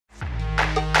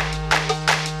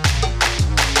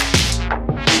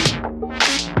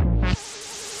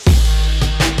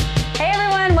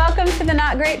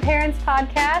Great Parents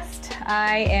podcast.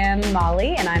 I am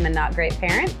Molly, and I'm a not great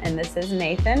parent. And this is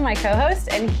Nathan, my co-host,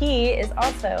 and he is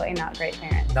also a not great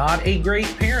parent. Not a great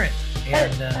parent.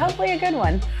 And hopefully a good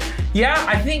one. Yeah,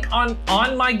 I think on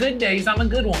my good days, I'm a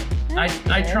good one.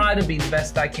 I try to be the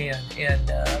best I can.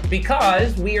 And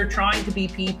because we are trying to be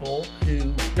people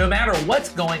who, no matter what's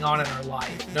going on in our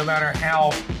life, no matter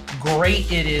how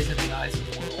great it is in the eyes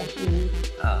of the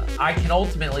world, I can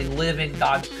ultimately live in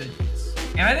God's goodness.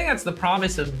 And I think that's the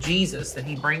promise of Jesus that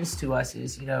he brings to us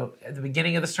is, you know, at the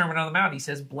beginning of the Sermon on the Mount, he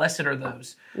says, blessed are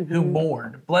those who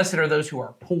mourn. Blessed are those who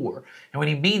are poor. And when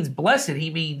he means blessed, he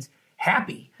means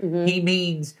happy. He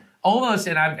means almost,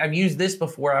 and I've used this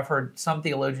before, I've heard some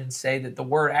theologians say that the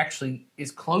word actually is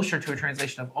closer to a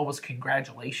translation of almost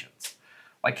congratulations.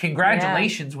 Like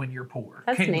congratulations when you're poor.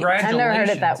 That's congratulations. neat. I've never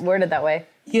heard it worded that way.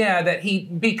 Yeah,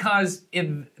 because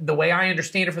in the way I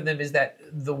understand it from them is that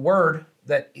the word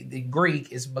that the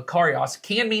Greek is makarios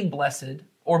can mean blessed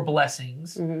or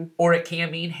blessings, or it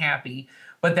can mean happy,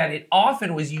 but that it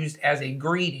often was used as a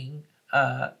greeting.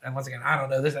 And once again, I don't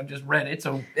know this, I've just read it,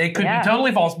 so it could be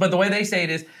totally false, but the way they say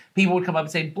it is people would come up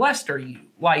and say, blessed are you.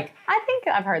 Like, I think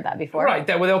I've heard that before. Right,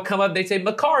 that when they'll come up, they say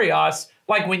makarios,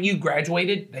 like when you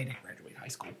graduated, they didn't graduate high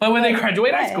school, but when they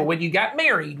graduated high school, when you got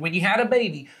married, when you had a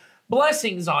baby,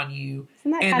 blessings on you.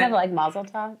 Isn't that kind of like Mazel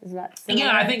Tov? Is that similar?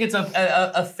 Yeah, I think it's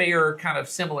a fair kind of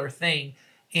similar thing.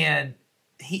 And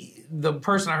the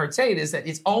person I heard say it is that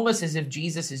it's almost as if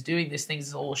Jesus is doing this thing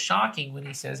is a little shocking when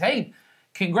he says, hey,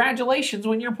 congratulations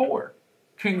when you're poor.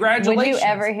 Congratulations. Would you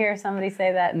ever hear somebody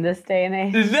say that in this day and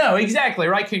age? No, exactly,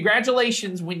 right?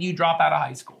 Congratulations when you drop out of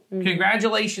high school.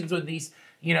 Congratulations when these,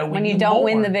 you know, when you don't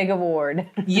win the big award.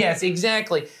 Yes,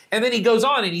 exactly. And then he goes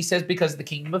on and he says, because the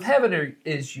kingdom of heaven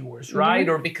is yours, right?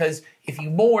 Or because if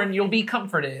you mourn, you'll be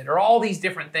comforted, or all these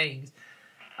different things.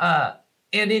 And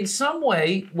in some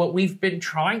way, what we've been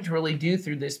trying to really do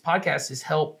through this podcast is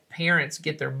help parents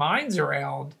get their minds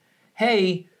around,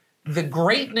 hey, the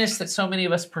greatness that so many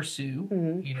of us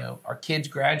pursue, you know, our kids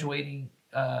graduating,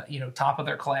 you know, top of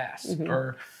their class,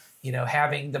 or, you know,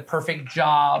 having the perfect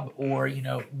job, or, you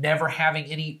know, never having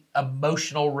any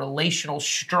emotional, relational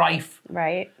strife.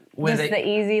 Right. Just the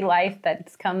easy life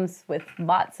that comes with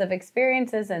lots of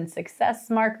experiences and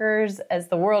success markers, as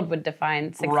the world would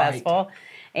define successful.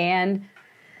 Right. And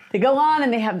they go on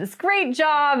and they have this great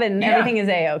job and everything is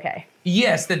A-okay.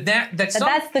 Yes,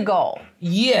 that's the goal.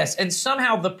 Yes, and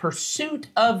somehow the pursuit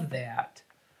of that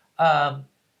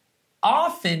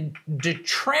often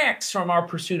detracts from our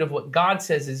pursuit of what God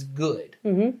says is good,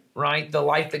 right? The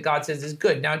life that God says is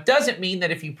good. Now, it doesn't mean that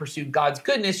if you pursue God's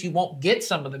goodness, you won't get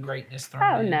some of the greatness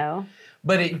thrown in. No.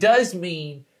 But it does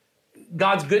mean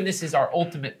God's goodness is our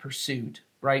ultimate pursuit,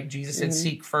 right? Jesus said,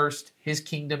 seek first his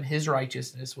kingdom, his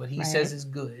righteousness, what he says is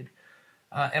good.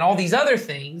 And all these other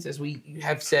things, as we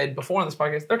have said before on this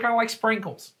podcast, they're kind of like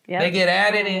sprinkles. Yep. They get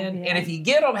added in. And if you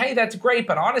get them, hey, that's great.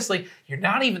 But honestly, you're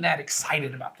not even that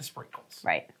excited about the sprinkles.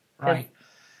 Right.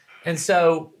 And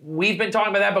so we've been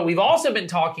talking about that, but we've also been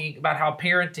talking about how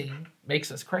parenting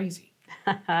makes us crazy.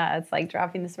 It's like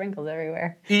dropping the sprinkles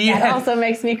everywhere. Yeah. That also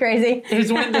makes me crazy.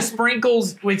 It's when the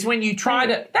sprinkles, it's when you try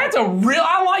to,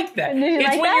 I like that.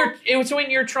 It's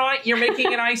when you're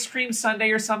making an ice cream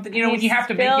sundae or something, you know, when you have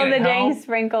to make it at home. Spill the dang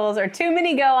sprinkles, or too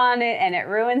many go on it, and it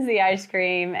ruins the ice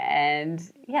cream, and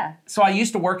So I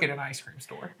used to work at an ice cream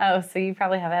store. Oh, so you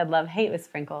probably have had love-hate with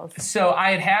sprinkles. So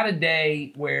I had a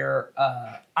day where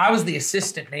I was the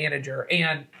assistant manager,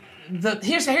 and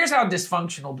here's how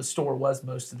dysfunctional the store was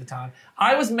most of the time.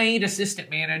 I was made assistant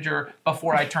manager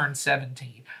before I turned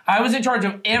 17. I was in charge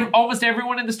of almost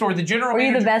everyone in the store. The general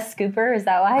manager. Were you the best scooper? Is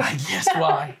that why? I guess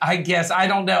why. I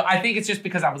don't know. I think it's just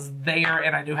because I was there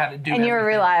and I knew how to do it. And you were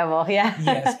reliable,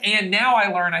 Yes. And now I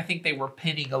learn, I think they were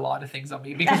pinning a lot of things on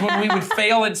me. Because when we would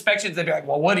fail inspections, they'd be like,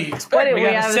 well, what do you expect? We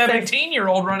have a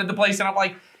 17-year-old running the place. And I'm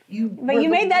like, But you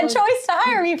made that choice to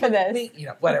hire me for this. You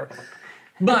know, whatever.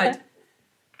 But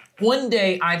one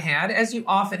day I'd had, as you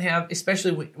often have,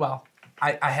 especially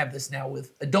I have this now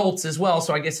with adults as well,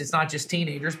 so I guess it's not just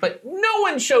teenagers, but no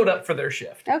one showed up for their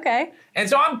shift. Okay. And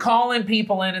so I'm calling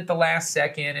people in at the last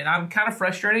second, and I'm kind of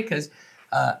frustrated because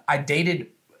I dated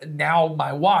now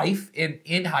my wife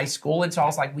in high school, and so I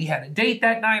was like, we had a date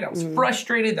that night. I was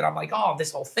frustrated that I'm like, oh,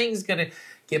 this whole thing's going to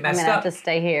get messed up. I'm going to have to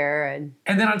stay here.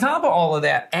 And then on top of all of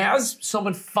that, as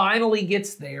someone finally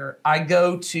gets there, I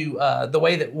go to the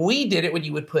way that we did it when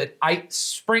you would put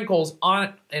sprinkles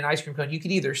on an ice cream cone. You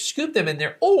could either scoop them in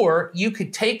there, or you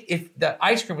could take, if the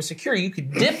ice cream was secure, you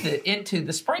could dip it into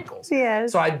the sprinkles.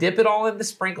 Yes. So I dip it all in the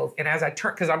sprinkles. And as I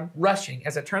turn, because I'm rushing,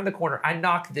 as I turn the corner, I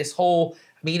knock this whole,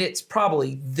 I mean, it's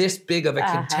probably this big of a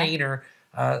container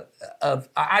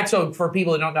So for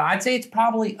people who don't know, I'd say it's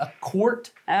probably a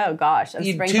quart. Oh gosh, of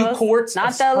sprinkles? 2 quarts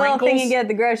Not of the little thing sprinkles. you get at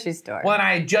the grocery store. When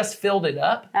I had just filled it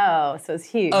up. Oh, so it's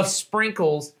huge. Of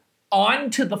sprinkles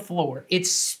onto the floor. It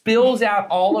spills out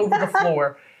all over the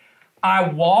floor. I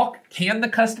walk, hand the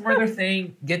customer their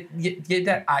thing, get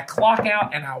that. I clock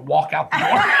out and I walk out the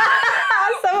door.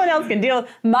 Someone else can deal with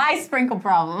my sprinkle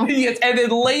problem. Yes, and then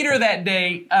later that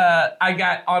day, I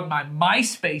got on my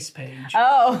MySpace page.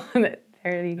 Oh,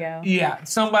 there you go. Yeah,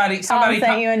 somebody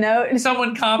sent you a note.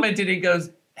 Someone commented and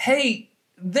goes, "Hey,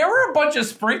 there were a bunch of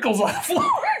sprinkles on the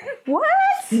floor. What?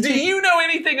 Do you know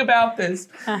anything about this?"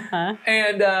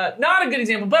 And not a good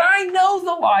example, but I know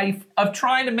the life of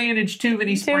trying to manage too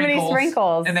many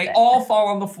sprinkles. And they all fall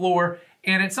on the floor.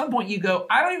 And at some point you go,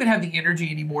 I don't even have the energy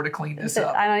anymore to clean this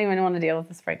up. I don't even want to deal with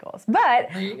the sprinkles.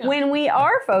 But when we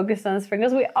are focused on the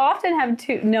sprinkles, we often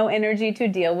have no energy to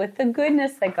deal with the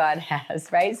goodness that God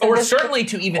has, right? So certainly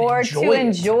to even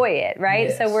enjoy it, right?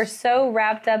 Yes. So we're so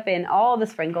wrapped up in all the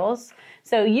sprinkles.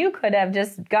 So you could have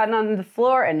just gotten on the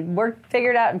floor and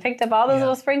figured out and picked up all those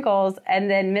little sprinkles and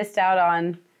then missed out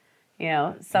on,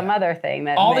 some other thing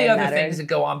that all the other things that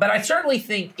go on. But I certainly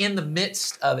think in the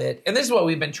midst of it, and this is what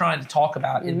we've been trying to talk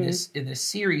about in this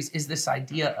series, is this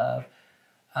idea of,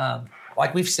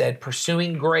 like we've said,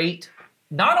 pursuing great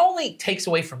not only takes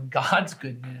away from God's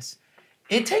goodness,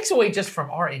 it takes away just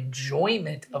from our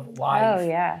enjoyment of life. Oh,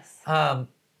 yes.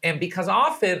 And because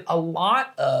often a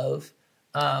lot of,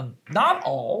 not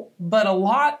all, but a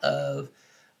lot of,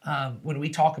 when we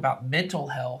talk about mental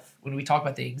health, when we talk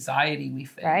about the anxiety we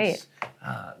face,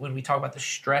 when we talk about the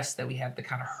stress that we have, the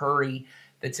kind of hurry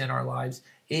that's in our lives,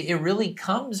 it really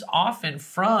comes often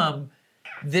from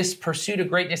this pursuit of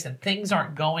greatness, and things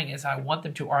aren't going as I want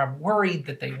them to, or I'm worried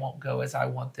that they won't go as I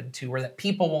want them to, or that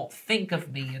people won't think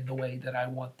of me in the way that I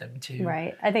want them to.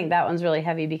 Right. I think that one's really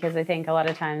heavy because I think a lot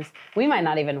of times we might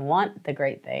not even want the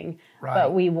great thing,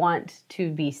 but we want to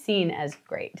be seen as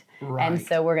great. Right. And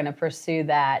so we're going to pursue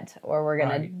that, or we're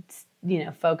going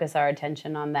to, focus our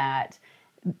attention on that.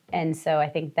 And so I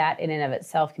think that in and of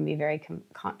itself can be very,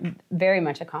 very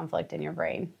much a conflict in your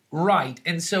brain. Right.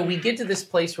 And so we get to this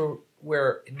place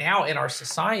where now in our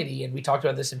society, and we talked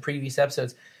about this in previous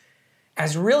episodes,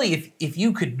 as really if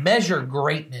you could measure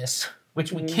greatness,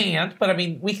 which we can't, but I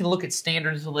mean, we can look at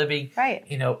standards of living,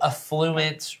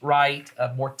 affluence,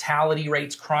 mortality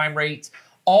rates, crime rates,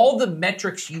 all the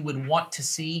metrics you would want to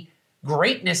see.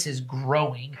 Greatness is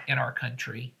growing in our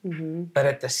country, but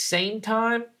at the same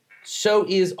time, so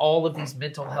is all of these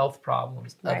mental health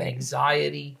problems of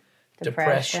anxiety,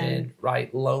 depression,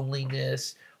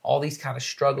 loneliness, all these kind of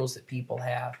struggles that people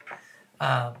have.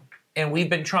 And we've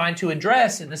been trying to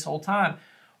address in this whole time,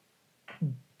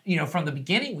 from the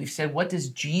beginning, we've said, what does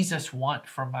Jesus want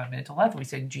from my mental health? We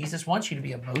said, Jesus wants you to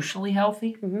be emotionally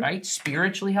healthy, right?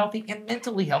 Spiritually healthy and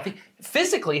mentally healthy,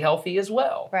 physically healthy as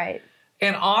well. Right.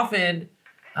 And often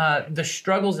the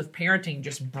struggles of parenting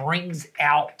just brings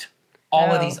out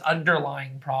all of these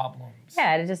underlying problems.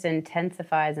 Yeah, it just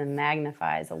intensifies and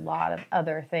magnifies a lot of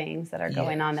other things that are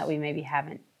going on that we maybe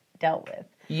haven't dealt with.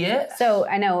 Yes. So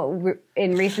I know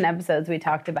in recent episodes we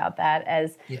talked about that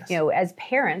as, as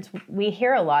parents, we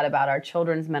hear a lot about our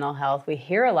children's mental health. We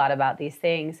hear a lot about these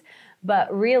things,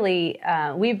 but really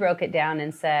we broke it down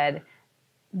and said,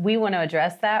 we want to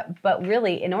address that, but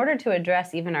really in order to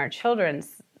address even our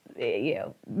children's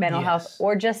mental health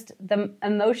or just the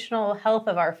emotional health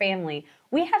of our family,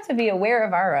 we have to be aware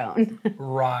of our own.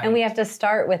 Right. And we have to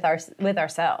start with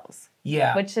ourselves.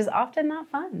 Yeah. Which is often not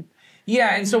fun.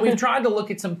 Yeah, and so we've tried to look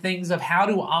at some things of how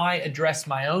do I address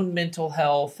my own mental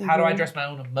health? How do I address my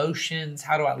own emotions?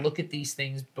 How do I look at these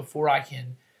things before I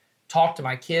can talk to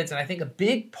my kids? And I think a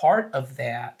big part of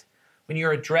that when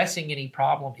you're addressing any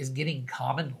problem is getting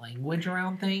common language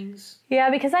around things.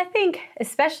 Yeah, because I think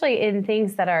especially in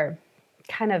things that are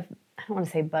kind of, I don't want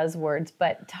to say buzzwords,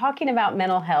 but talking about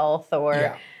mental health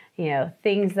or,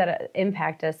 things that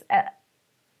impact us,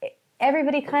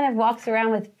 everybody kind of walks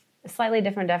around with a slightly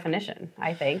different definition,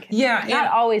 I think. Yeah.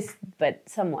 Not always, but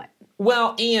somewhat.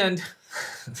 Well, and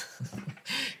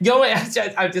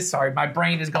I'm just sorry, my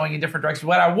brain is going in different directions.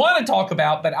 What I want to talk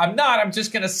about, but I'm not. I'm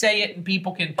just going to say it and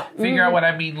people can figure out what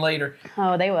I mean later.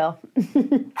 Oh, they will.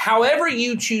 However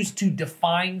you choose to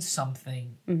define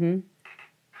something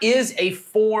is a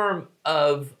form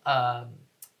of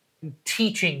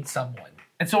teaching someone.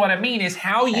 And so what I mean is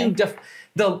how you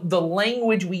the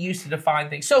language we use to define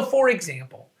things. So for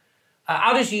example,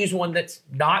 I'll just use one that's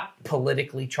not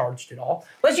politically charged at all.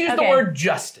 Let's use the Okay. word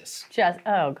justice.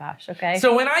 Oh gosh, okay.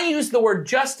 So when I use the word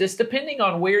justice, depending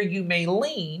on where you may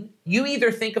lean, you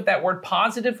either think of that word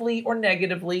positively or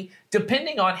negatively,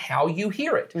 depending on how you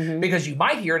hear it. Because you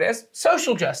might hear it as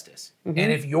social justice. And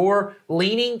if you're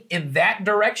leaning in that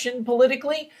direction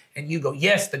politically, and you go,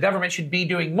 yes, the government should be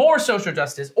doing more social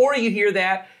justice, or you hear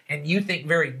that and you think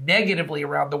very negatively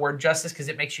around the word justice because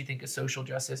it makes you think of social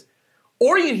justice,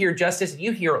 or you hear justice and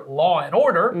you hear law and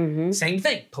order, same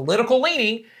thing, political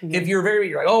leaning. If you're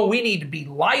you're like, oh, we need to be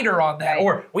lighter on that,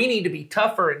 or we need to be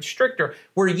tougher and stricter.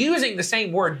 We're using the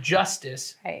same word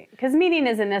justice. Right, because meaning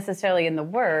isn't necessarily in the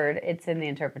word, it's in the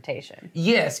interpretation.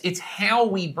 Yes, it's how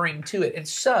we bring to it. And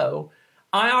so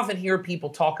I often hear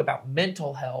people talk about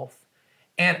mental health,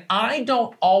 and I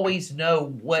don't always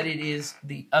know what it is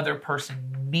the other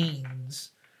person means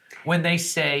when they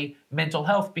say mental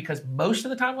health, because most of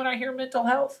the time when I hear mental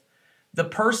health, the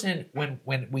person,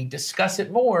 when we discuss it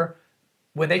more,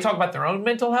 when they talk about their own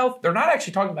mental health, they're not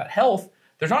actually talking about health,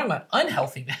 they're talking about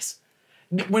unhealthiness.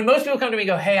 When most people come to me and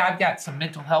go, hey, I've got some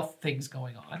mental health things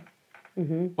going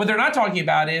on, what they're not talking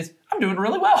about is, I'm doing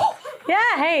really well. Yeah,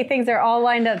 hey, things are all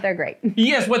lined up, they're great.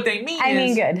 Yes, what they mean I is,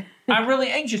 mean good. I'm really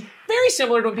anxious. Very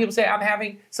similar to when people say, I'm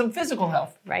having some physical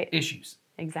health issues.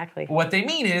 Exactly. What they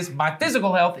mean is my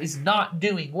physical health is not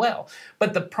doing well.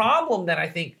 But the problem that I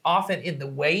think often in the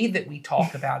way that we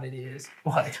talk about it is,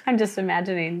 what? I'm just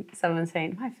imagining someone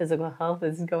saying, my physical health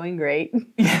is going great.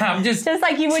 Yeah, I'm just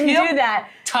like you wouldn't do that.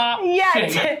 Top Yeah,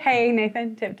 shape. hey,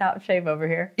 Nathan, tip-top shape over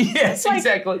here. Yes,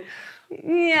 exactly.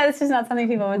 Yeah, this is not something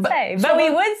people would say. But we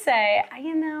would say, I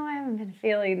haven't been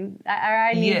feeling, or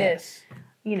I need to,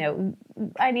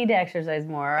 I need to exercise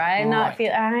more. Or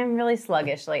I'm really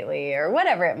sluggish lately, or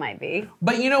whatever it might be.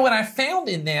 But what I found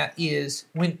in that is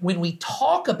when we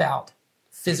talk about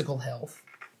physical health,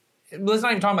 let's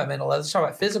not even talk about mental health, let's talk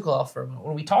about physical health for a moment.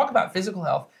 When we talk about physical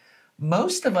health,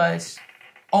 most of us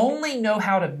only know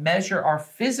how to measure our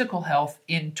physical health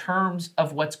in terms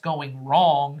of what's going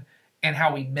wrong and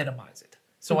how we minimize it.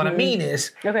 So what I mean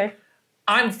is,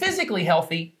 I'm physically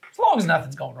healthy as long as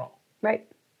nothing's going wrong.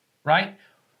 Right?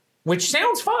 Which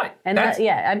sounds fine. And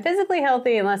I'm physically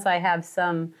healthy unless I have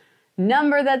some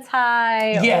number that's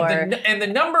high. Yeah, and the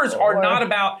numbers are not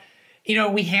about,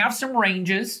 we have some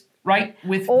ranges, right?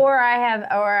 Or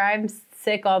I'm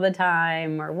sick all the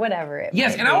time, or whatever it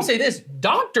Yes, and I will say this,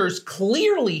 doctors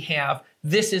clearly have,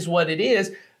 this is what it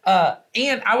is.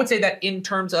 And I would say that in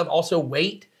terms of also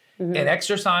weight, and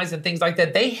exercise and things like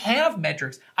that, they have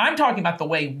metrics. I'm talking about the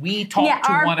way we talk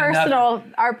to one another.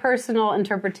 Our personal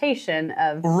interpretation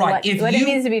of what it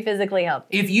means to be physically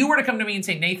healthy. If you were to come to me and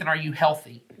say, Nathan, are you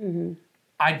healthy?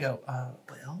 I'd go,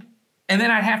 well. And then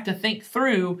I'd have to think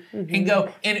through and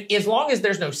go, and as long as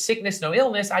there's no sickness, no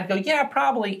illness, I'd go, yeah,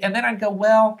 probably. And then I'd go,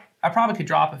 well, I probably could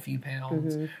drop a few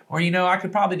pounds. Or, I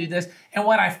could probably do this. And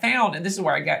what I found, and this is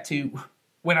where I got to,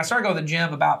 when I started going to the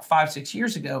gym about 5-6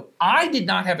 years ago, I did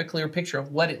not have a clear picture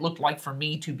of what it looked like for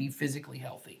me to be physically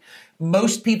healthy.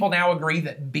 Most people now agree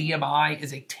that BMI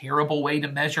is a terrible way to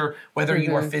measure whether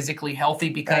you are physically healthy,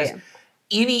 because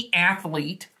any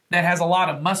athlete that has a lot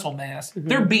of muscle mass,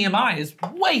 their BMI is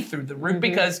way through the roof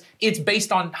because it's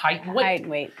based on height and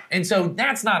weight. And so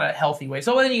that's not a healthy way.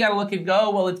 So then you got to look and go,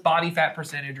 well, it's body fat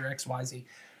percentage or XYZ.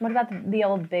 What about the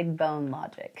old big bone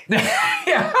logic? Yeah,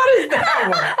 how does that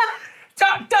work?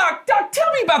 Doc,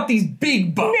 tell me about these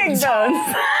big bones. Big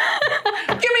bones.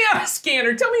 Give me a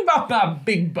scanner. Tell me about my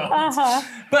big bones.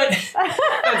 But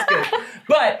that's good.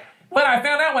 But I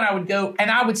found out when I would go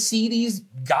and I would see these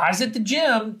guys at the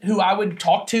gym who I would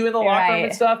talk to in the locker room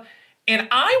and stuff, and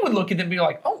I would look at them and be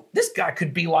like, oh, this guy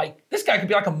could be like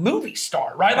a movie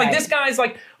star, right? Like this guy's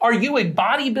like, are you a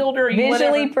bodybuilder? Are you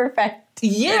visually perfect?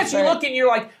 Yes, you look and you're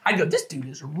like, I'd go, this dude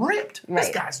is ripped. This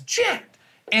guy's jacked.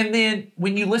 And then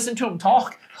when you listen to them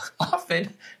talk,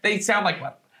 often they sound like,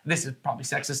 well, this is probably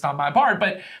sexist on my part,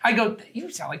 but I go, you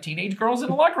sound like teenage girls in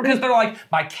the locker room, because they're like,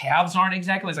 my calves aren't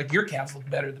exactly. It's like, your calves look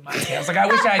better than my calves. Like, I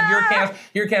wish I had your calves.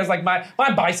 Your calves, like my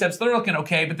biceps, they're looking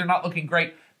okay, but they're not looking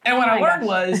great. And what I learned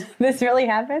was, this really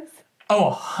happens?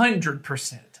 Oh,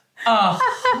 100%.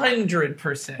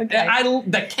 100%. Okay.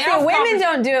 The calf. So women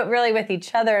don't do it really with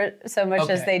each other so much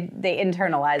as they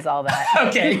internalize all that.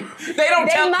 Okay. They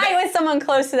might with someone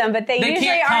close to them, but they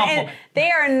usually aren't.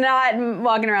 They are not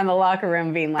walking around the locker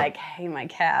room being like, "Hey, my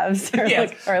calves," or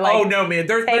like, "Oh no, man,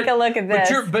 take a look at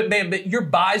this." But your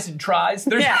bis and tris.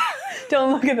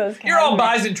 Don't look at those calves. You're all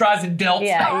bis and tris and delts.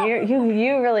 Yeah,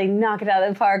 you really knock it out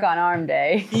of the park on arm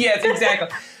day. Yes, exactly.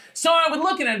 So I would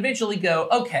look and eventually go,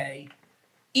 okay.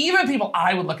 Even people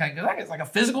I would look at and go, that guy's like a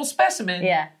physical specimen.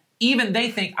 Yeah. even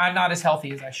they think I'm not as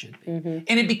healthy as I should be.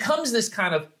 And it becomes this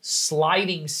kind of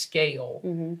sliding scale.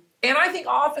 And I think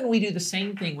often we do the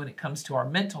same thing when it comes to our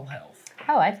mental health.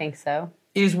 Oh, I think so.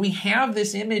 Is we have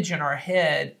this image in our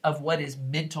head of what is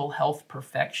mental health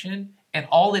perfection, and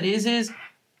all it is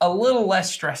a little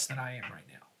less stressed than I am right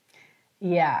now.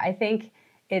 Yeah, I think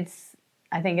it's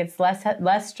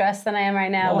less stressed than I am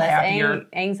right now, less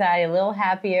anxiety, a little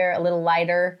happier, a little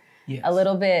lighter, a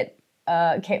little bit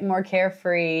more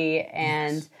carefree,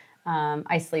 and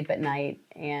I sleep at night,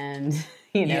 and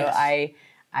I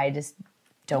just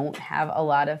don't have a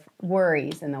lot of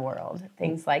worries in the world,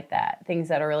 things like that, things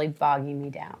that are really bogging me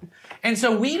down. And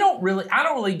so I don't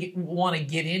really want to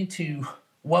get into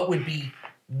what would be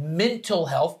mental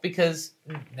health, because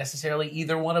necessarily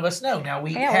either one of us know. Now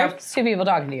we're just two people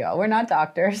talking to you all. We're not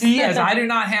doctors. Yes, I do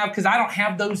not have, because I don't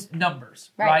have those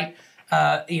numbers, right?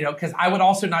 Because I would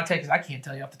also not tell you, because I can't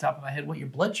tell you off the top of my head what your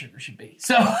blood sugar should be.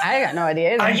 So I got no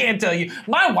idea either. I can't tell you.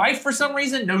 My wife, for some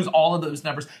reason, knows all of those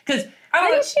numbers, because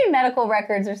didn't she have medical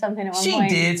records or something at one point?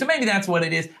 She did, so maybe that's what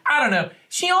it is. I don't know.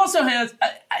 She also has,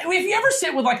 if you ever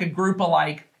sit with like a group of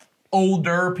like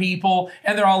older people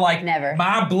and they're all like, never.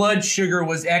 My blood sugar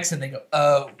was X, and they go,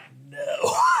 oh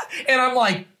no. And I'm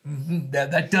like,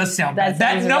 that does sound bad.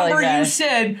 That number really you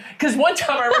said, because one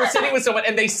time I remember sitting with someone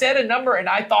and they said a number and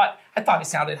I thought it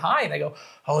sounded high, and I go,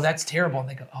 oh, that's terrible. And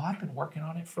they go, oh, I've been working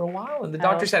on it for a while. And the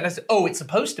doctor said, and I said, oh, it's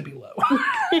supposed to be low.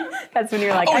 That's when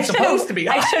you're like, it's supposed to be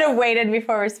high. I should have waited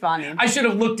before responding. I should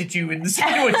have looked at you and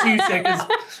seen what you said, because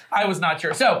I was not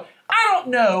sure. So I don't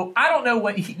know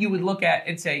what you would look at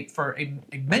and say for a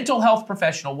mental health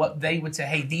professional, what they would say,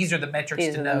 hey, these are the metrics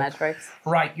to know. These are the metrics.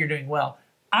 Right, you're doing well.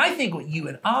 I think what you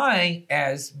and I,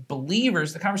 as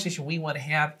believers, the conversation we want to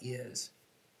have is,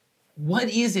 what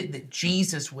is it that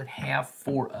Jesus would have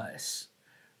for us,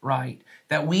 right?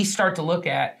 That we start to look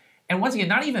at, and once again,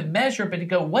 not even measure, but to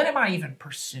go, what am I even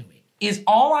pursuing? Is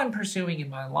all I'm pursuing in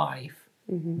my life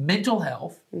mental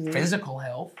health, physical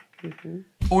health,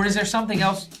 or is there something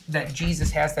else that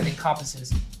Jesus has that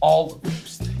encompasses all of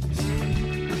those things?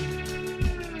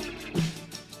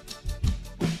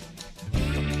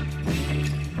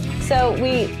 So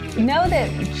we know that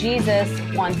Jesus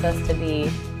wants us to be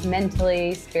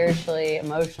mentally, spiritually,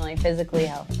 emotionally, physically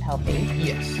healthy.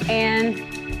 Yes.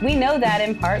 And we know that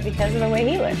in part because of the way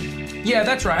he lived. Yeah,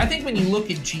 that's right. I think when you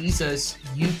look at Jesus,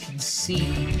 you can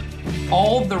see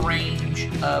all the range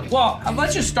of, well,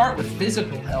 let's just start with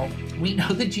physical health. We know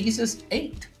that Jesus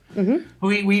ate.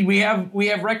 We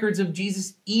have records of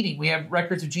Jesus eating. We have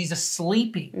records of Jesus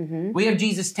sleeping. We have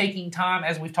Jesus taking time,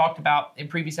 as we've talked about in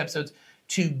previous episodes,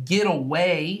 to get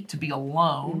away, to be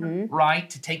alone, right?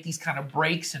 To take these kind of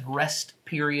breaks and rest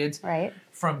periods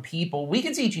from people. We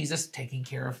can see Jesus taking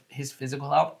care of his physical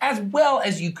health, as well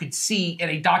as you could see in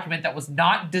a document that was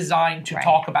not designed to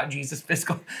talk about Jesus'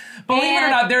 physical. Believe it or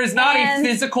not, there is not a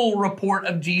physical report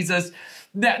of Jesus.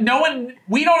 That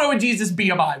we don't know what Jesus'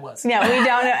 BMI was. No, we don't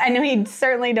know, and we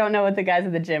certainly don't know what the guys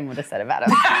at the gym would have said about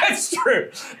him. That's true.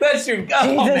 That's true. Oh,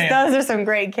 Jesus, man. Those are some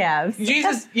great calves.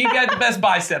 Jesus, you got the best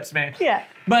biceps, man. Yeah.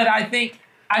 But I think,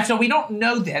 so we don't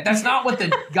know that. That's not what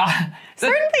the God.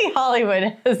 Certainly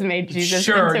Hollywood has made Jesus.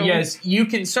 Sure, yes. You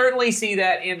can certainly see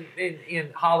that in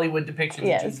Hollywood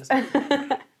depictions of Jesus.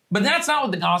 But that's not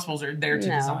what the Gospels are there to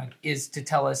design, is to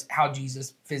tell us how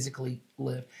Jesus physically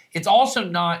lived. It's also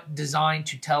not designed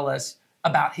to tell us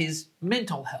about his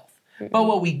mental health. But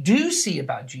what we do see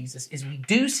about Jesus is we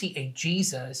do see a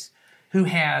Jesus who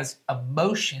has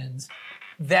emotions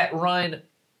that run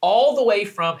all the way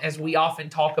from, as we often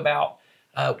talk about,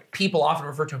 people often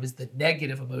refer to them as the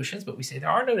negative emotions, but we say there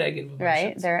are no negative emotions.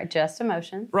 Right, they're just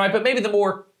emotions. Right, but maybe the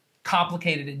more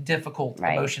complicated and difficult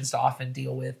emotions to often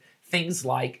deal with. Things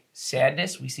like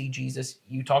sadness. We see Jesus,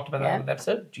 you talked about that in an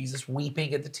episode, Jesus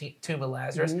weeping at the tomb of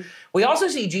Lazarus. We also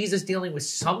see Jesus dealing with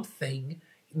something,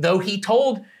 though he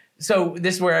told, so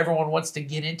this is where everyone wants to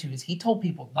get into, is he told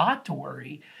people not to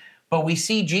worry, but we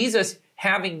see Jesus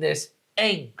having this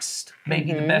angst,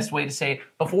 maybe the best way to say it,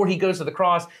 before he goes to the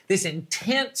cross, this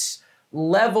intense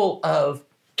level of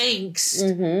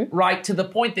angst, right, to the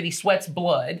point that he sweats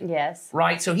blood. Yes.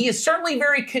 Right? So he is certainly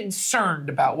very concerned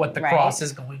about what the cross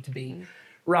is going to be.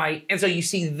 Right? And so you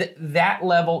see that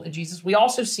level in Jesus. We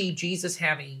also see Jesus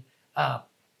having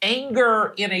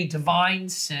anger in a divine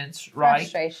sense, right?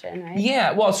 Frustration, right?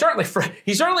 Yeah, well, certainly.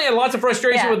 He certainly had lots of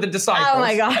frustration with the disciples. Oh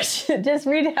my gosh. Just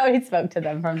read how he spoke to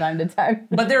them from time to time.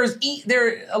 But there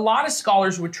are a lot of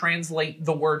scholars would translate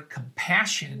the word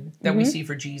compassion that we see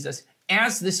for Jesus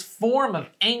as this form of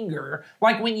anger,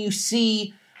 like when you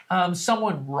see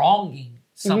someone wronging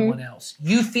someone else.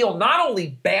 You feel not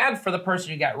only bad for the person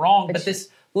who got wronged, but this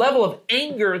level of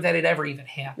anger that it ever even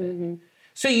happened.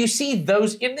 So you see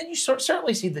those, and then you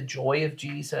certainly see the joy of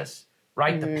Jesus,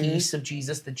 right? The peace of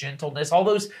Jesus, the gentleness, all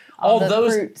those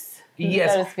fruits,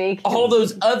 yes, so to speak. all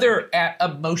those other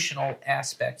emotional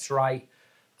aspects, right?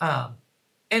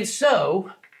 And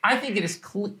so I think it is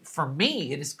for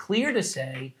me, it is clear to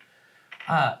say,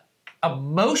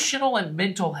 emotional and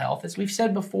mental health, as we've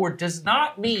said before, does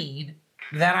not mean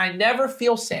that I never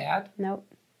feel sad. Nope.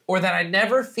 Or that I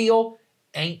never feel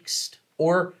angst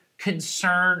or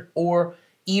concern or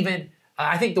even,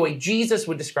 I think the way Jesus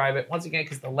would describe it, once again,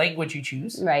 because the language you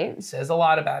choose says a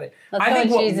lot about it. Let's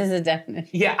go with Jesus' definition.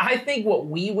 Yeah, I think what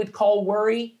we would call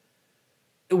worry,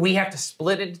 we have to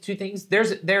split into two things.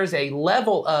 There's a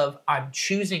level of I'm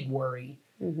choosing worry,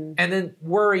 and then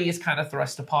worry is kind of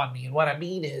thrust upon me. And what I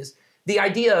mean is the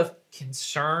idea of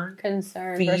concern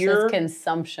fear, versus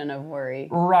consumption of worry.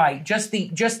 Right. Just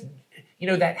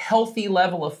that healthy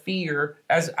level of fear,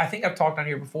 as I think I've talked on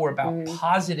here before about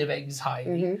positive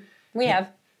anxiety. We have.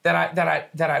 That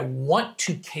I want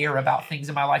to care about things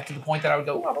in my life to the point that I would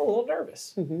go, I'm a little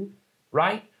nervous.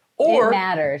 Right? Or it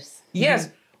matters. Yes.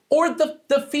 Or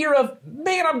the fear of,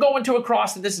 man, I'm going to a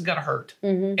cross and this is going to hurt.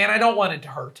 And I don't want it to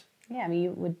hurt. Yeah, I mean,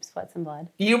 you would sweat some blood.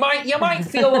 You might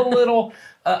feel a little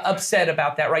upset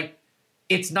about that, right?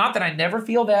 It's not that I never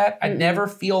feel that. I never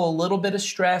feel a little bit of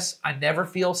stress. I never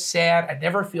feel sad. I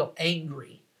never feel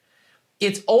angry.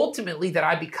 It's ultimately that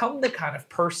I become the kind of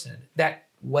person that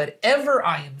whatever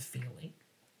I am feeling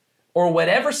or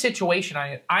whatever situation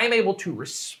I am able to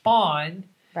respond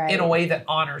in a way that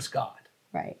honors God.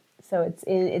 Right. So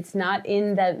it's not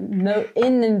in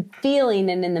the feeling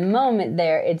and in the moment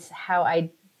there. It's how I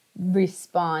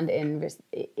respond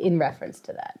in reference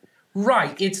to that.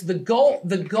 Right. It's the goal.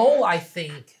 The goal, I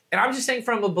think, and I'm just saying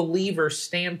from a believer's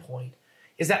standpoint,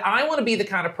 is that I want to be the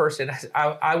kind of person,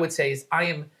 I would say, is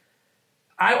I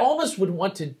almost would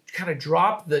want to kind of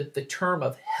drop the term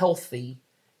of healthy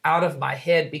out of my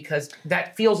head because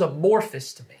that feels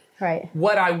amorphous to me. Right.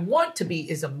 What I want to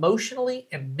be is emotionally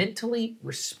and mentally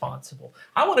responsible.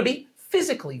 I want to be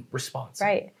physically responsible.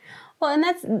 Right. Well, and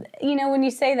that's, when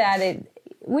you say that,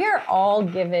 we're all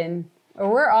given,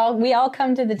 or we all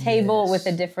come to the table with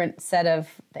a different set of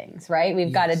things, right?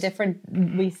 We've got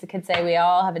we could say we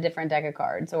all have a different deck of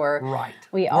cards, or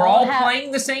we're all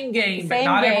playing the same game, but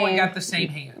not everyone got the same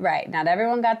hand. Right. Not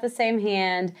everyone got the same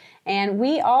hand, and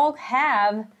we all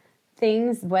have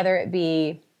things, whether it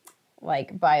be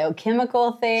like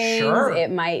biochemical things,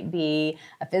 it might be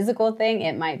a physical thing,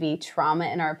 it might be trauma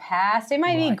in our past, it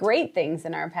might be great things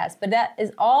in our past, but that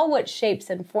is all what shapes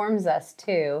and forms us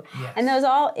too. Yes. And those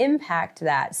all impact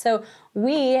that. So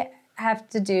we have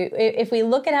to if we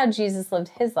look at how Jesus lived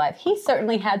his life, he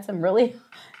certainly had some really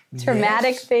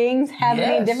traumatic things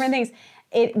happening, different things.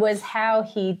 It was how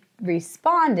he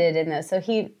responded in this. So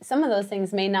some of those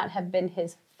things may not have been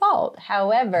his fault.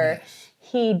 However,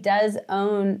 he does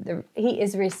he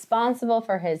is responsible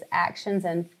for his actions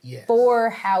and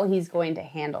for how he's going to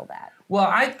handle that. Well,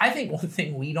 I think one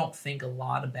thing we don't think a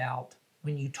lot about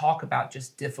when you talk about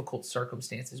just difficult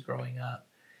circumstances growing up,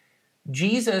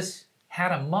 Jesus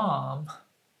had a mom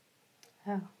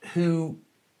who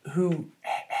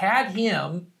had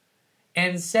him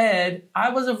and said, I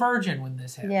was a virgin when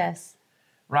this happened. Yes.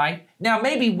 Right? Now,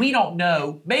 maybe we don't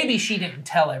know. Maybe she didn't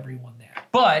tell everyone that.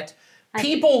 But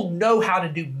people know how to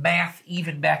do math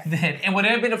even back then and would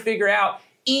have been to figure out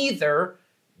either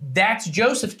that's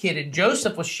Joseph's kid and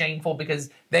Joseph was shameful because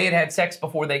they had sex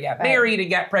before they got married and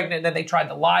got pregnant and then they tried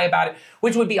to lie about it,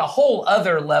 which would be a whole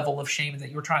other level of shame that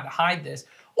you were trying to hide this.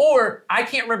 Or I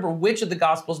can't remember which of the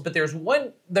Gospels, but there's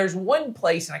one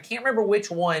place, and I can't remember which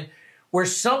one, where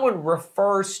someone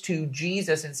refers to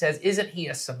Jesus and says, isn't he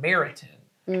a Samaritan?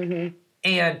 Mm-hmm.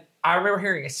 And I remember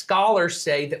hearing a scholar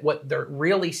say that what they're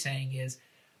really saying is,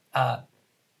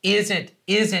 isn't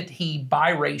he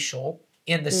biracial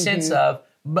in the sense of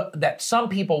that some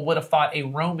people would have thought a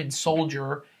Roman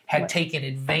soldier had taken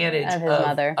advantage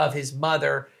of his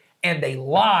mother, and they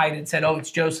lied and said, "Oh,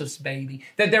 it's Joseph's baby."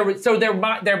 That there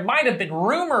might have been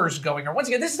rumors going on. Once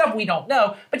again, this is stuff we don't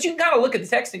know, but you can kind of look at the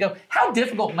text and go, "How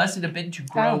difficult must it have been to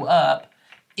grow up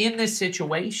in this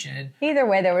situation?" Either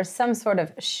way, there was some sort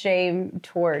of shame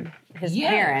toward his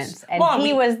parents, and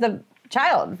he was the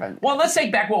child. Well, let's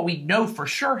take back what we know for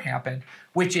sure happened,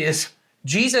 which is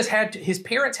his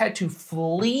parents had to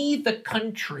flee the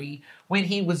country when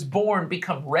he was born,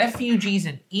 become refugees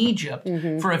in Egypt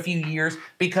for a few years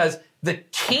because the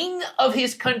king of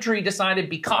his country decided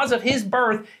because of his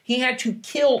birth, he had to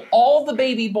kill all the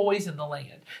baby boys in the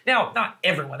land. Now, not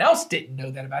everyone else didn't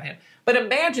know that about him, but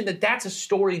imagine that that's a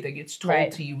story that gets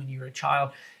told to you when you're a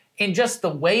child. and just the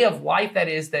way of life that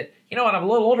is that, when I'm a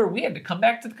little older, we had to come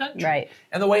back to the country. Right.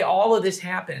 And the way all of this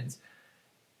happens.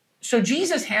 So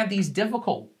Jesus had these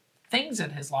difficult things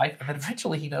in his life, and then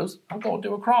eventually he knows, I'm going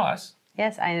to a cross.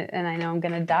 Yes, and I know I'm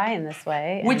going to die in this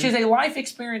way. Which is a life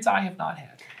experience I have not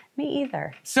had. Me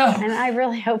either. So, and I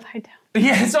really hope I don't.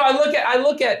 Yeah, so I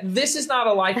look at this is not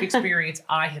a life experience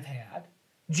I have had.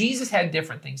 Jesus had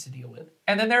different things to deal with.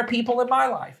 And then there are people in my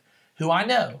life who I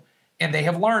know, and they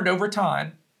have learned over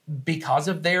time because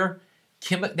of they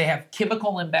have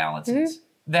chemical imbalances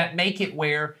that make it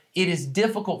where it is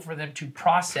difficult for them to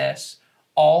process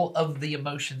all of the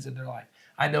emotions in their life.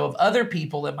 I know of other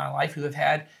people in my life who have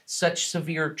had such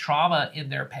severe trauma in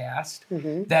their past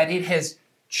that it has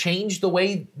changed the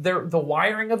way the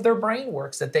wiring of their brain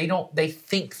works, that they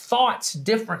think thoughts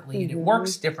differently and it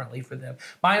works differently for them.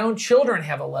 My own children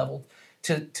have a level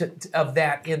of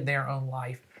that in their own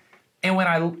life. And when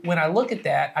I look at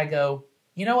that, I go,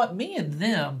 you know what, me and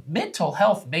them, mental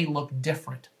health may look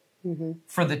different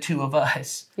for the two of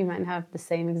us. You might have the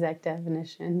same exact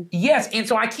definition. Yes, and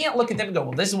so I can't look at them and go,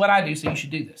 well, this is what I do, so you should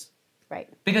do this. Right.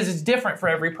 Because it's different for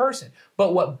every person.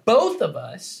 But what both of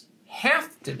us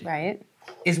have to do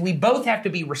is we both have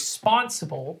to be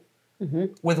responsible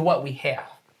with what we have.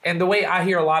 And the way I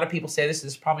hear a lot of people say this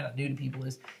is probably not new to people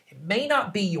is, it may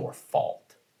not be your fault.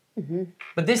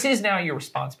 But this is now your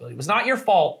responsibility. It was not your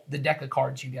fault, the deck of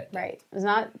cards you get. Right. It's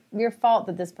not your fault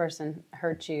that this person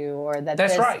hurt you or that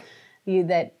That's right.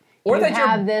 That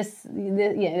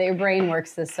your brain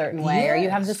works this certain way or you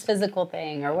have this physical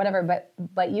thing or whatever, but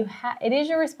it is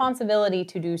your responsibility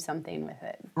to do something with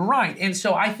it. Right. And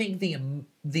so I think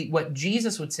what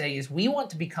Jesus would say is we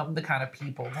want to become the kind of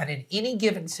people that in any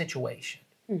given situation,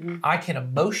 I can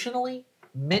emotionally,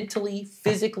 mentally,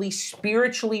 physically,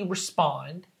 spiritually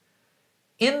respond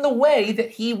in the way that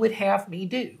he would have me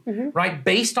do, right?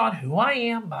 Based on who I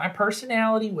am, my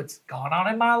personality, what's gone on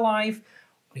in my life,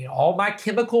 all my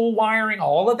chemical wiring,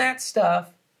 all of that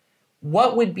stuff.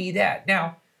 What would be that?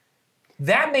 Now,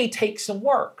 that may take some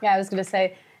work. Yeah, I was going to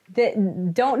say,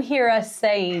 don't hear us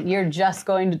saying you're just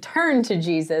going to turn to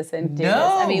Jesus and do this.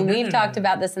 I mean, we've talked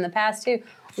about this in the past too.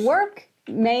 Work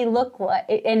may look like,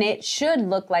 and it should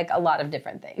look like a lot of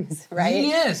different things, right?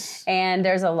 Yes. And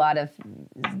there's a lot of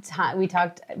time. We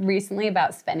talked recently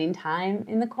about spending time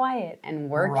in the quiet and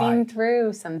working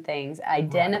through some things,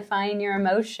 identifying your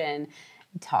emotion,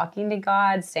 talking to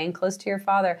God, staying close to your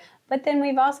Father. But then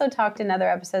we've also talked in other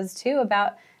episodes too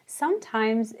about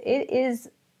sometimes it is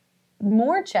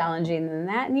more challenging than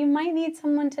that, and you might need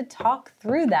someone to talk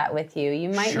through that with you. You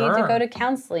might need to go to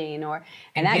counseling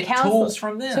and that get tools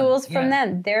from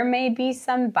them. There may be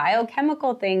some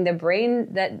biochemical thing, the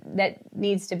brain that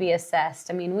needs to be assessed.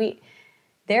 I mean,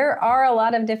 there are a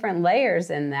lot of different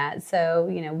layers in that. So,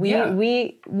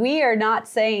 we are not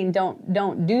saying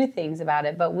don't do things about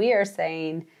it, but we are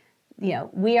saying,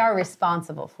 we are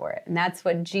responsible for it. And that's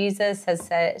what Jesus has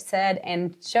said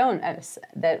and shown us,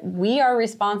 that we are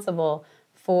responsible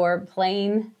for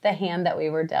playing the hand that we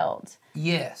were dealt.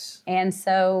 Yes. And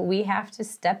so we have to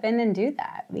step in and do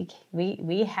that.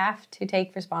 We have to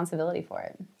take responsibility for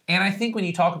it. And I think when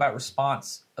you talk about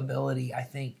responsibility, I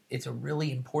think it's a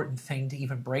really important thing to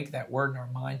even break that word in our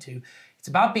mind to. It's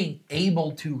about being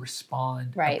able to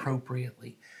respond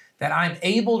appropriately. That I'm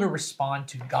able to respond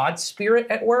to God's Spirit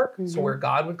at work, so where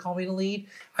God would call me to lead.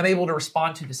 I'm able to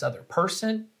respond to this other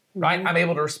person, right? I'm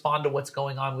able to respond to what's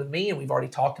going on with me. And we've already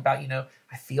talked about,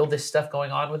 I feel this stuff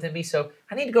going on within me. So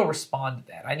I need to go respond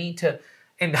to that. I need to,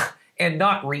 and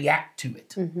not react to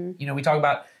it. We talk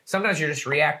about sometimes you're just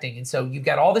reacting. And so you've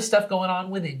got all this stuff going on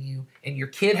within you, and your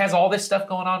kid has all this stuff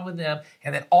going on with them.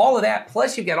 And then all of that,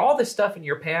 plus you've got all this stuff in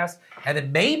your past. And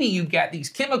then maybe you've got these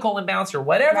chemical imbalance or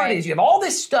whatever it is. You have all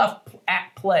this stuff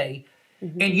at play,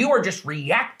 and you are just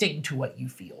reacting to what you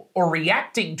feel or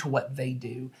reacting to what they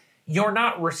do. You're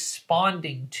not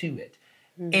responding to it.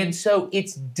 And so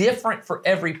it's different for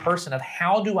every person of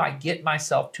how do I get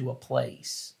myself to a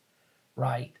place,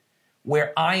 right,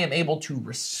 where I am able to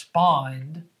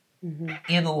respond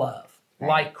in love,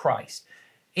 like Christ.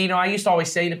 I used to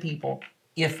always say to people,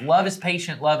 if love is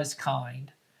patient, love is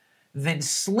kind, then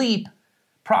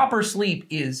proper sleep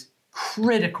is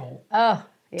critical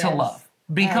to love.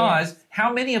 Because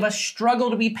how many of us struggle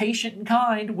to be patient and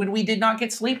kind when we did not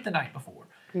get sleep the night before?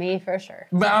 Me, for sure.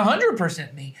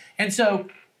 100% me. And so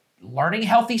learning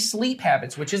healthy sleep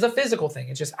habits, which is a physical thing.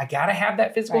 It's just, I got to have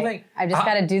that physical thing. I just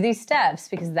got to do these steps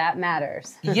because that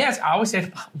matters. Yes, I always say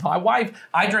to my wife,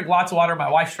 I drink lots of water. My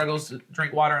wife struggles to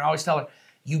drink water. And I always tell her,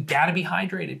 you got to be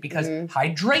hydrated because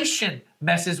hydration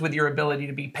messes with your ability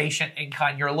to be patient and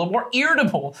kind. You're a little more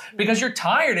irritable because you're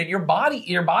tired and your body's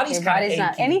kind of achy.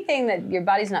 Anything that your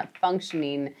body's not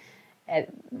functioning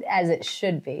as it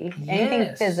should be. Yes.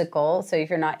 Anything physical. So if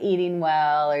you're not eating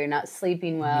well, or you're not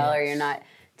sleeping well, or you're not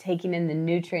taking in the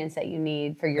nutrients that you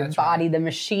need for your body, the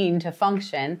machine, to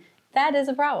function, that is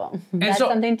a problem. That's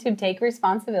something to take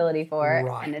responsibility for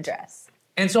and address.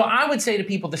 And so I would say to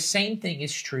people, the same thing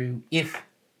is true. If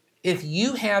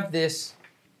you have this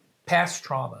past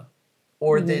trauma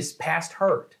or this past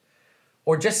hurt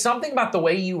or just something about the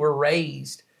way you were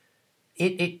raised,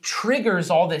 it triggers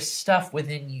all this stuff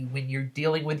within you when you're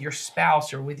dealing with your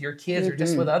spouse or with your kids or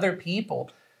just with other people.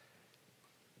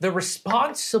 The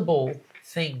responsible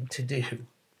thing to do,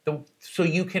 so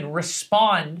you can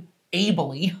respond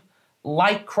ably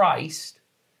like Christ,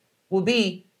 will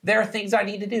be, there are things I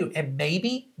need to do. And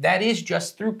maybe that is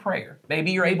just through prayer.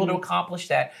 Maybe you're able to accomplish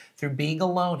that through being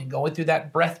alone and going through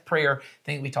that breath prayer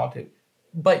thing we talked to.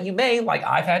 But you may, like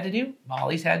I've had to do,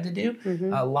 Molly's had to do,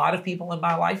 a lot of people in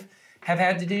my life have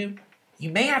had to do, you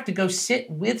may have to go sit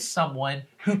with someone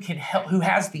who can help, who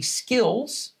has the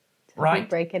skills, right?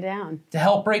 Break it down. To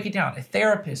help break it down. A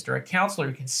therapist or a counselor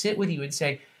who can sit with you and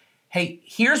say, hey,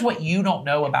 here's what you don't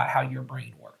know about how your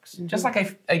brain works. Just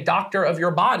like a doctor of your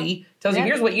body tells you,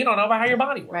 here's what you don't know about how your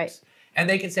body works. Right. And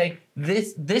they can say,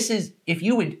 this is, if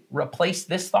you would replace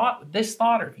this thought with this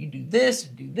thought, or if you do this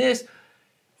and do this,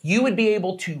 you would be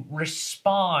able to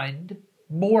respond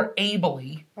more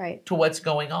ably to what's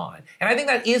going on. And I think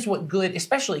that is what good,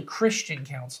 especially Christian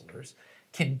counselors,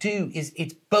 can do, is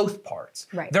it's both parts.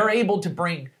 They're able to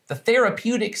bring the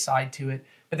therapeutic side to it,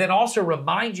 but then also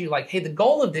remind you, like, hey, the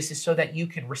goal of this is so that you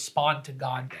can respond to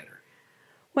God better.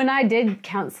 When I did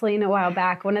counseling a while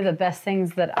back, one of the best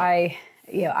things that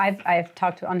I've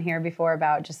talked on here before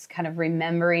about just kind of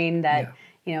remembering that,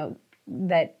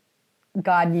 that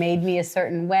God made me a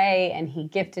certain way and he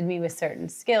gifted me with certain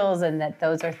skills, and that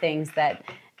those are things that,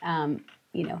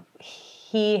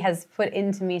 he has put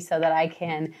into me so that I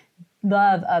can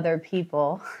love other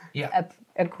people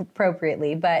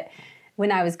appropriately. But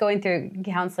when I was going through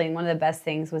counseling, one of the best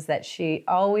things was that we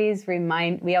always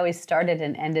started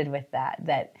and ended with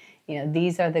that,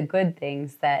 these are the good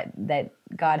things that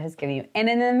God has given you. And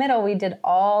in the middle, we did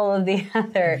all of the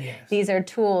other, these are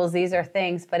tools, these are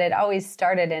things, but it always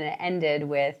started and it ended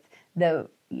with the,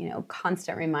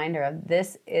 constant reminder of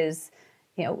this is,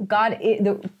 God,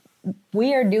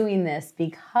 we are doing this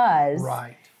because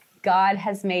God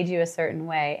has made you a certain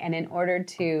way. And in order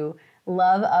to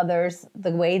love others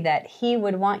the way that he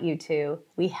would want you to,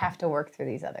 we have to work through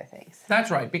these other things.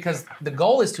 That's right, because the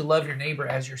goal is to love your neighbor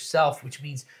as yourself, which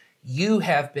means you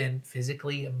have been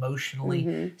physically,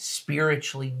 emotionally,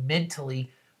 spiritually, mentally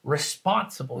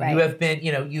responsible. You have been,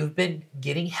 you've been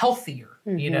getting healthier,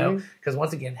 because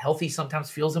once again, healthy sometimes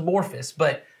feels amorphous,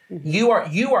 but you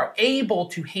are able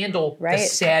to handle the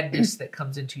sadness that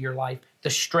comes into your life, the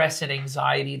stress and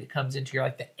anxiety that comes into your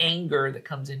life, the anger that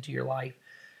comes into your life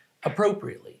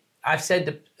appropriately. I've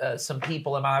said to some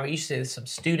people in my life, I used to say to some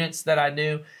students that I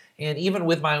knew, and even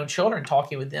with my own children,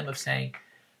 talking with them, of saying,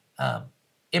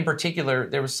 in particular,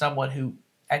 there was someone who,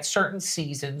 at certain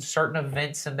seasons, certain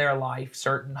events in their life,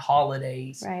 certain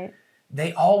holidays,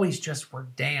 they always just were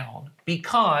down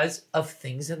because of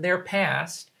things in their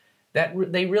past that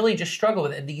they really just struggle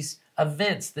with. And these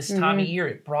events, this time of year,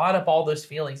 it brought up all those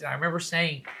feelings. And I remember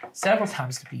saying several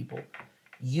times to people,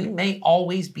 you may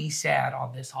always be sad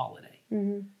on this holiday.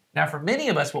 Now, for many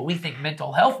of us, what we think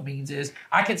mental health means is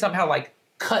I can somehow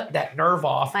cut that nerve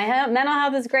off. My mental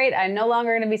health is great. I'm no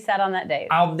longer going to be sad on that day.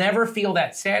 I'll never feel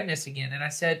that sadness again. And I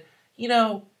said,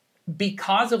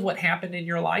 because of what happened in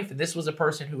your life, and this was a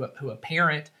person who a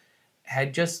parent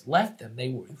had just left them. They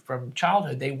were from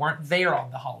childhood. They weren't there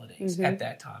on the holidays at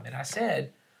that time. And I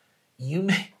said,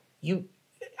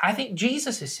 I think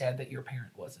Jesus has said that your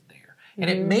parent wasn't there. And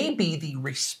it may be the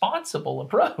responsible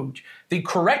approach. The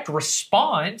correct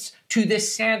response to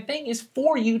this sad thing is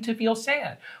for you to feel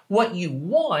sad. What you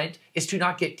want is to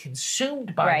not get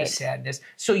consumed by the sadness,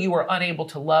 so you are unable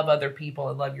to love other people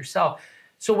and love yourself.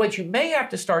 So what you may have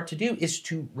to start to do is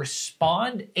to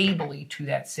respond ably to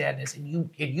that sadness. And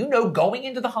going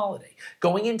into the holiday,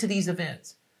 going into these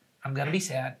events, I'm going to be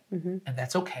sad, and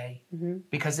that's okay,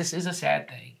 because this is a sad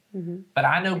thing. But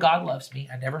I know God loves me.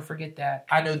 I never forget that.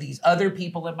 I know these other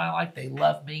people in my life, they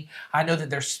love me. I know that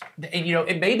there's,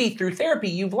 and maybe through therapy,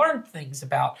 you've learned things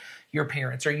about your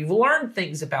parents, or you've learned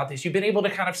things about this. You've been able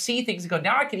to kind of see things and go,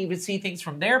 now I can even see things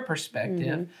from their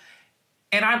perspective.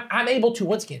 And I'm able to,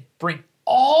 once again, bring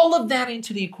all of that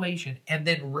into the equation and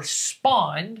then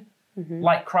respond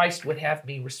like Christ would have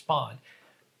me respond.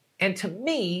 And to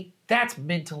me, that's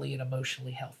mentally and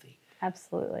emotionally healthy.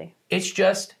 Absolutely. It's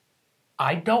just,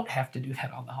 I don't have to do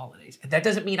that on the holidays. And that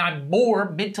doesn't mean I'm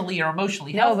more mentally or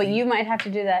emotionally healthy. No, but you might have to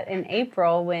do that in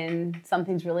April when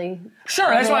something's really... Sure,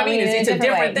 that's what I mean. It's a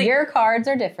different thing. Your cards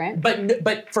are different.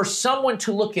 But for someone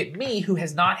to look at me who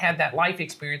has not had that life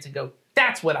experience and go,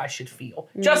 that's what I should feel.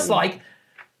 Just like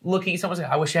looking at someone and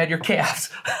saying, I wish I had your calves.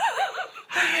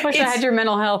 Wish I had your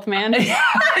mental health, man. I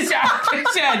wish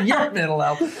I had your mental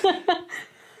health.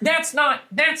 That's not,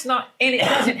 and it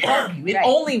doesn't help you. It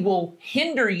only will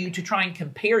hinder you to try and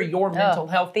compare your mental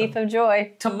health thief of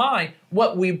joy to mine.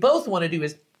 What we both want to do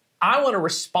is, I want to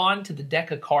respond to the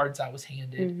deck of cards I was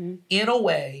handed in a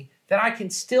way that I can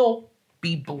still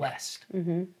be blessed.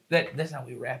 That's how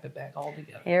we wrap it back all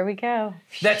together. Here we go.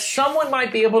 That someone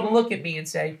might be able to look at me and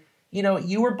say, you know,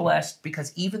 you were blessed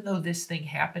because even though this thing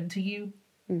happened to you,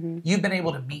 you've been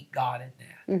able to meet God in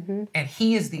that. And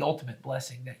He is the ultimate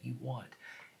blessing that you want.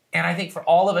 And I think for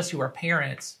all of us who are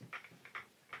parents,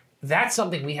 that's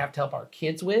something we have to help our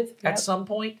kids with at some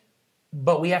point,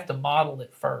 but we have to model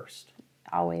it first.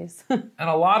 Always. And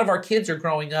a lot of our kids are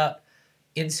growing up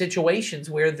in situations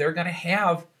where they're going to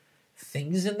have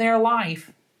things in their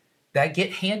life that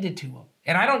get handed to them.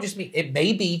 And I don't just mean, it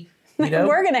may be, you know.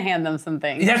 We're going to hand them some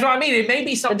things. That's what I mean. It may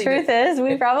be something. The truth is,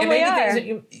 we probably it may are.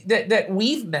 be things that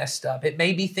we've messed up. It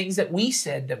may be things that we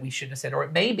said that we shouldn't have said. Or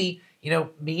it may be,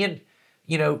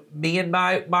 me and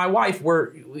my wife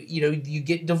were, you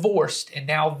get divorced and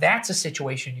now that's a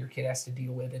situation your kid has to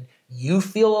deal with. And you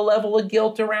feel a level of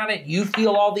guilt around it. You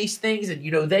feel all these things and,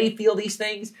 they feel these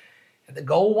things. And the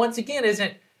goal, once again,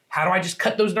 isn't how do I just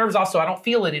cut those nerves off so I don't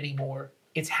feel it anymore?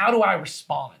 It's how do I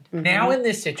respond? Now in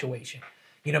this situation,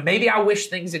 maybe I wish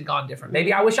things had gone different.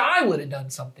 Maybe I wish I would have done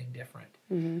something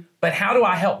different. But how do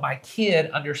I help my kid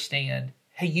understand,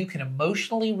 hey, you can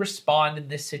emotionally respond in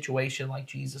this situation like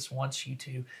Jesus wants you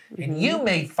to. And you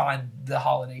may find the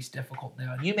holidays difficult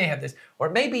now. And you may have this. Or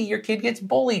maybe your kid gets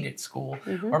bullied at school.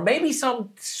 Or maybe some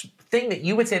thing that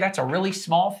you would say that's a really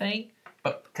small thing.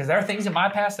 But because there are things in my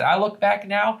past that I look back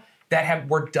now that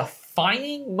were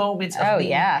defining moments of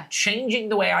me changing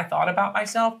the way I thought about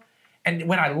myself. And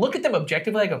when I look at them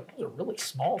objectively, I go, those are a really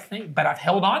small thing. But I've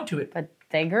held on to it. But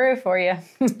they grew for you.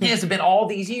 It's been all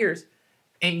these years.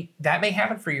 And that may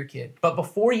happen for your kid. But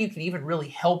before you can even really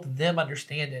help them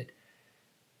understand it,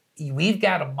 we've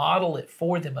got to model it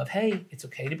for them of, hey, it's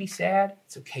okay to be sad.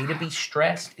 It's okay to be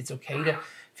stressed. It's okay to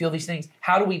feel these things.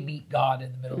 How do we meet God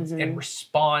in the middle of this and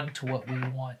respond to what we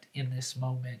want in this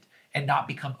moment and not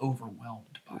become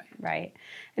overwhelmed by it? Right.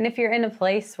 And if you're in a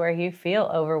place where you feel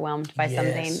overwhelmed by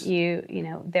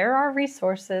something, there are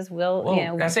resources.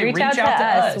 Reach out to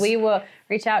us. We will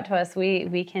reach out to us.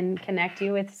 We can connect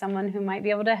you with someone who might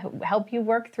be able to help you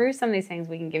work through some of these things.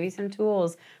 We can give you some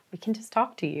tools. We can just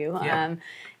talk to you.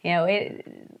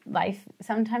 Life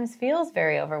sometimes feels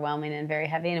very overwhelming and very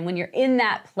heavy. And when you're in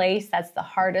that place, that's the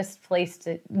hardest place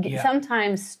to get.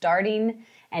 Sometimes starting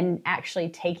and actually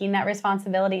taking that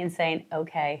responsibility and saying,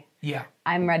 okay,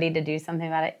 I'm ready to do something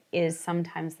about it is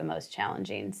sometimes the most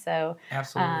challenging. So,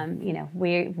 absolutely.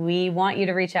 We want you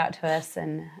to reach out to us,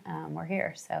 and we're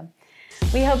here. So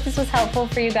we hope this was helpful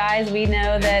for you guys. We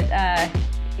know that,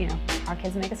 our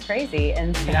kids make us crazy,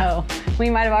 and so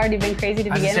we might have already been crazy to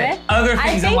begin with. Other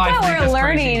things in life I think what we're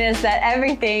learning is that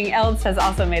everything else has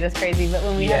also made us crazy, but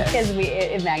when we have kids,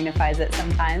 it magnifies it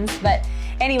sometimes. But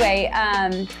anyway,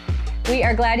 we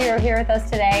are glad you're here with us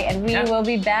today, and we will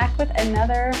be back with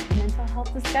another mental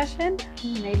health discussion.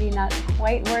 Maybe not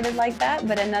quite worded like that,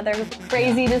 but another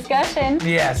crazy discussion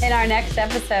in our next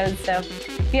episode. So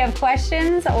if you have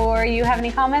questions or you have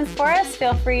any comments for us,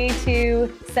 feel free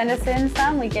to send us in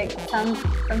some. We get some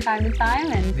from time to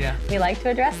time, and we like to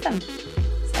address them.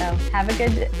 So have a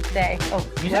good day. Oh,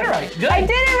 you did it right. Good. I did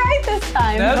it right this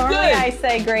time. That's Normally good. I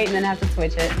say great and then have to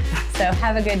switch it. So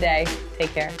have a good day.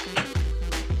 Take care.